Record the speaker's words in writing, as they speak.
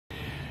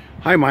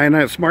Hi,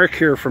 it's Mark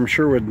here from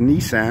Sherwood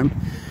Nissan.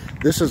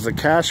 This is the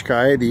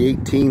Qashqai, the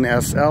 18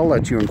 SL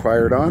that you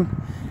inquired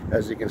on.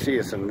 As you can see,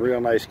 it's in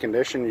real nice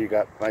condition. You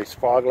got nice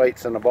fog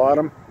lights in the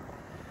bottom.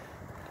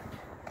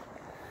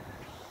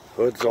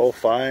 Hood's all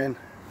fine.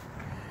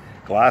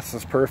 Glass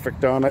is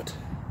perfect on it.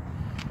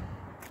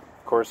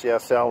 Of course, the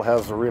SL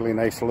has the really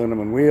nice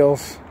aluminum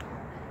wheels.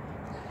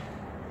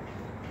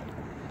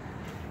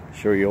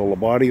 Show you all the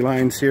body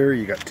lines here.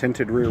 You got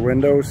tinted rear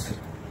windows.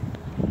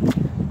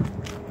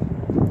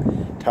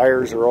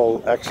 Tires are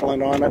all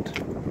excellent on it.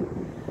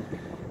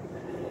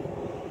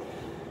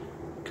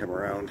 Come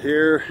around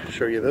here,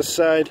 show you this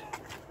side.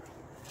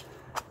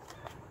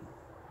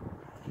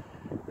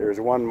 There's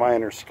one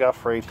minor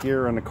scuff right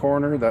here in the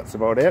corner, that's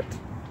about it.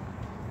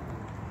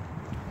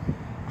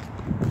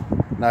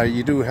 Now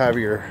you do have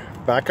your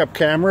backup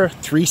camera,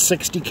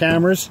 360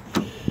 cameras,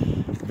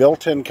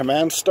 built-in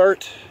command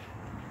start.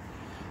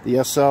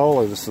 The SL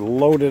is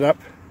loaded up.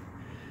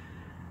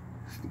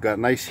 You've got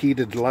nice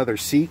heated leather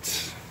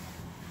seats.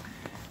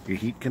 Your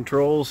heat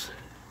controls.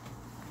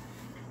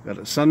 Got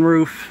a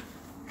sunroof.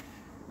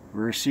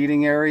 Rear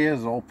seating area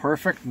is all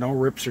perfect, no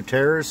rips or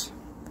tears.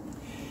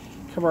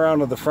 Come around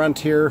to the front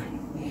here.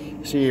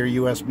 See your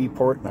USB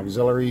port and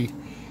auxiliary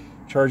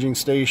charging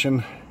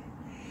station.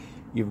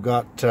 You've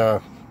got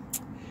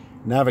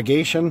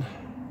navigation,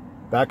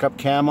 backup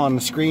cam on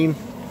the screen,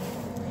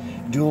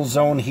 dual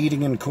zone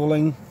heating and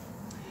cooling.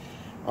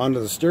 Onto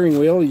the steering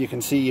wheel, you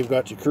can see you've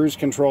got your cruise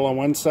control on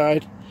one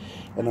side,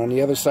 and on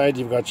the other side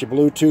you've got your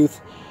Bluetooth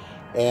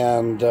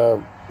and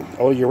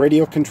all your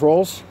radio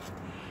controls,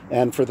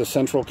 and for the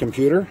central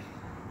computer.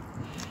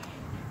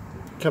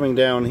 Coming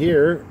down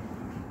here,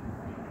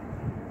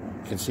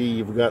 you can see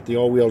you've got the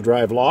all-wheel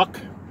drive lock.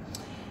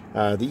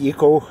 The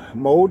eco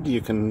mode,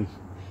 you can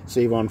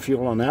save on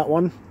fuel on that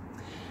one,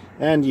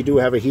 and you do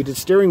have a heated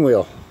steering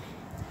wheel.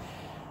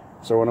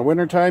 So in the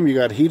winter time, you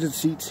got heated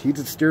seats,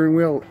 heated steering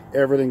wheel,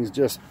 everything's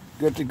just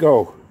good to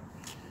go.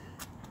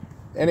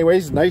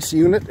 Anyways, nice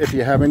unit. If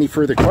you have any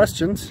further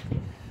questions,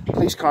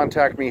 please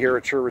contact me here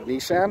at Sherwood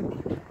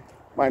Nissan.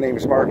 My name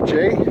is Mark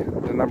J.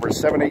 The number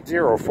is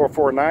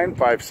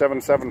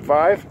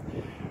 780-449-5775.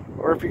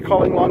 Or if you're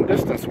calling long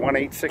distance,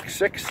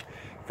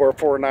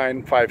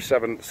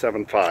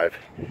 1-866-449-5775.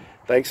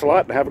 Thanks a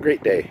lot and have a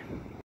great day.